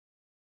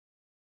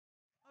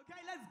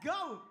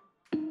go.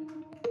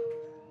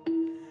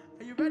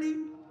 Are you ready?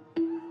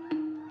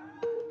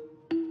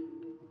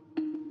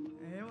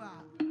 Here we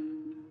are.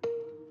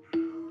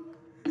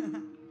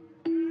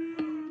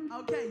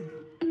 Okay.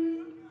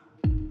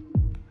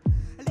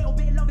 A little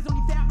bit long is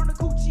only fair on the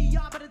coochie.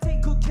 Y'all better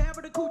take good care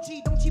of the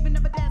coochie. Don't even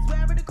never dance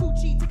where the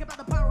coochie. Think about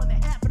the power on the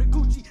hair for the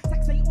Gucci.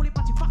 Sex ain't only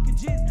about your fucking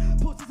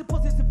jizz. Pussies and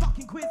pussies and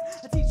fucking quiz.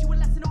 I teach you a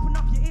lesson, open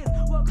up your ears.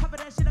 Well, cover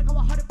that shit, I go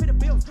 100 bit of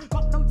bills.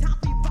 Got no time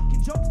for your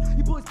fucking jokes.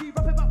 You boys be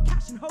rapping about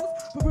cash and hoes.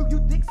 For real, you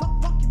dicks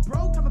are fucking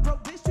broke. I'm a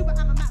broke bitch too, but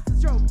I'm a master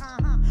stroke.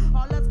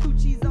 All us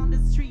coochies on the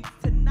streets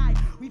tonight.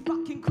 We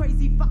fucking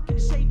crazy, fucking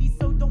shady,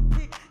 so don't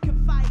pick a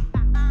fight.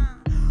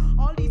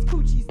 All these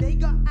coochies, they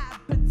got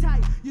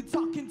appetite. You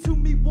talking to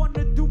me,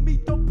 wanna do me,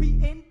 don't be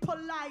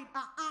impolite.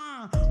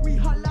 We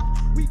holla,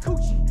 we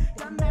coochie.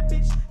 Damn that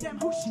bitch, damn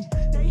who she?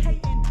 They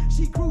hating,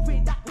 she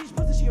grooving. That bitch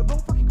pussy, she a real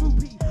fucking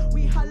groupie.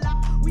 We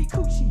holla, we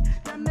coochie.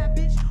 Damn that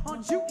bitch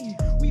on duty.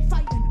 We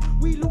fighting,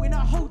 we looting her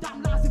whole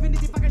damn lives. If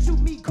anything, if I can shoot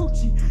me,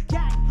 coochie.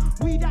 Gang,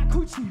 we that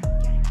coochie.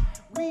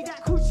 We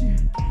that coochie.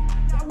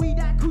 Yeah, we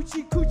that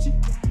coochie, coochie.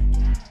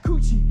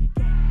 Coochie.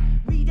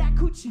 We that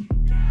coochie.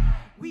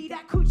 We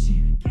that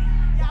coochie.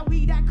 Yeah,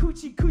 we that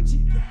coochie, coochie.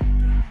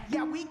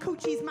 Yeah, we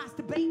coochies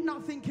masturbate,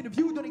 not thinking of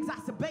you, don't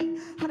exacerbate.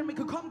 How to make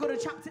a come, go to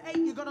chapter 8.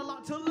 You got a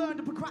lot to learn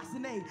to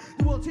procrastinate.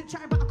 The world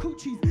chit-chatting about our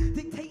coochies,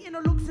 dictating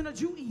our looks and our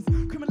duties,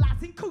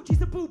 criminalizing coochies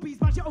and boobies.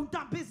 Mind your own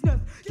damn business.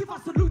 Give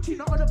us a luchi.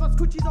 Not all of us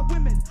coochies are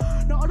women.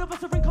 Not all of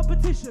us are in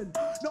competition.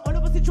 Not all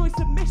of us enjoy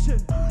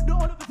submission.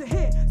 Not all of us are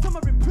here. Some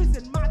are in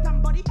prison. My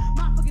damn body,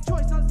 my fucking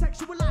choice. Not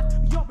sexual life,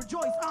 but you'll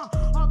rejoice.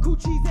 Our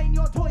coochies ain't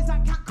your toys.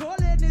 That cat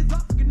calling is our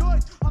fucking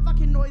noise. Our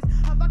fucking noise.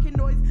 Our fucking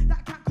noise.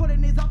 That cat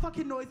calling is our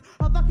fucking noise.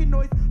 Our fucking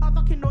noise. Our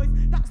fucking noise.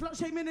 That slut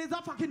shaming is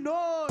our fucking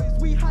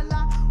noise. We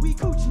holla, we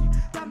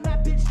coochie. Damn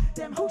that bitch,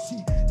 damn who she?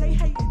 They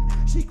hating,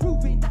 she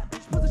grooving. That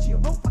bitch pussy, she a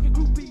real fucking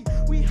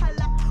groupie. We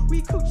holla,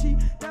 we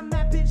coochie. Damn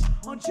that bitch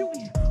on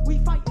duty. We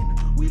fighting,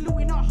 we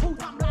looting our whole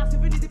damn lives.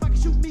 If anything, if I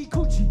can shoot me,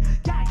 coochie.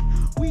 Gang,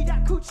 we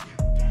that coochie.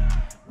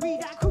 We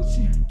that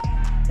coochie.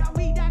 Yeah,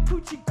 we that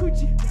coochie,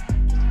 coochie.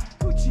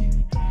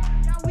 Coochie.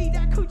 Yeah, we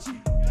that coochie.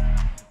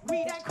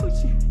 We that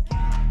coochie.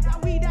 Yeah,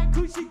 we that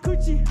coochie,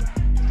 coochie.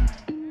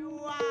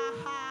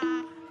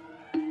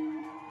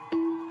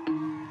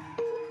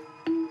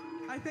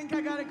 I think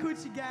I got a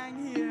Coochie Gang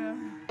here.